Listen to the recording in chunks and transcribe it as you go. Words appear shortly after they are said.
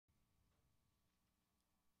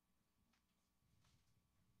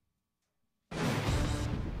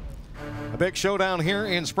Big showdown here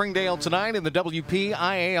in Springdale tonight in the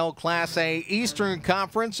WPIAL Class A Eastern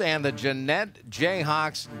Conference, and the Jeannette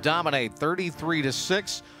Jayhawks dominate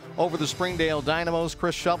 33-6 over the Springdale Dynamos.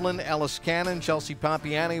 Chris Shovlin, Ellis Cannon, Chelsea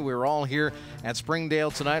Pompiani. We're all here at Springdale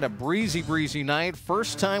tonight. A breezy night.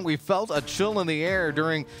 First time we felt a chill in the air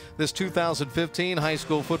during this 2015 high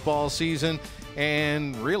school football season.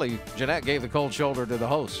 And really, Jeannette gave the cold shoulder to the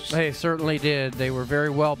hosts. They certainly did. They were very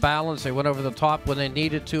well balanced. They went over the top when they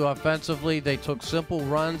needed to offensively. They took simple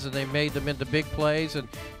runs and they made them into big plays, and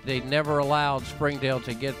they never allowed Springdale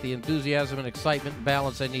to get the enthusiasm and excitement and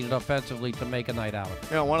balance they needed offensively to make a night out of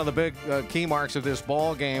it. You know, one of the big key marks of this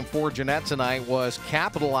ball game for Jeannette tonight was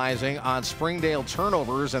capitalizing on Springdale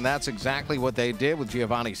turnovers, and that's exactly what they did with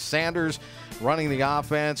Giovanni Sanders running the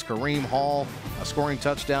offense, Kareem Hall scoring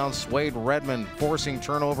touchdowns, Wade Redmond forcing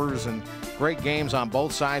turnovers, and great games on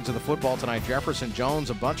both sides of the football tonight. Jefferson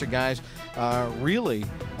Jones, a bunch of guys really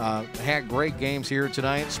had great games here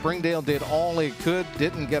tonight. Springdale did all it could,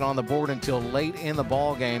 didn't get on the board until late in the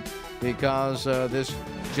ball game because this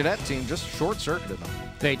Jeannette team just short-circuited them.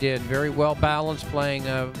 They did. Very well balanced, playing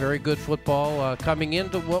very good football, coming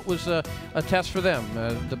into what was a test for them.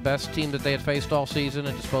 The best team that they had faced all season,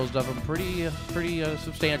 and disposed of them pretty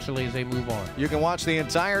substantially as they move on. You can watch the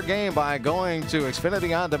entire game by going to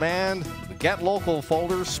Xfinity On Demand, the Get Local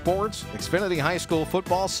folder, Sports, Xfinity High School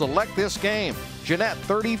Football. Select this game. Jeannette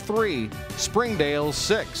 33, Springdale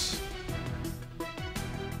 6.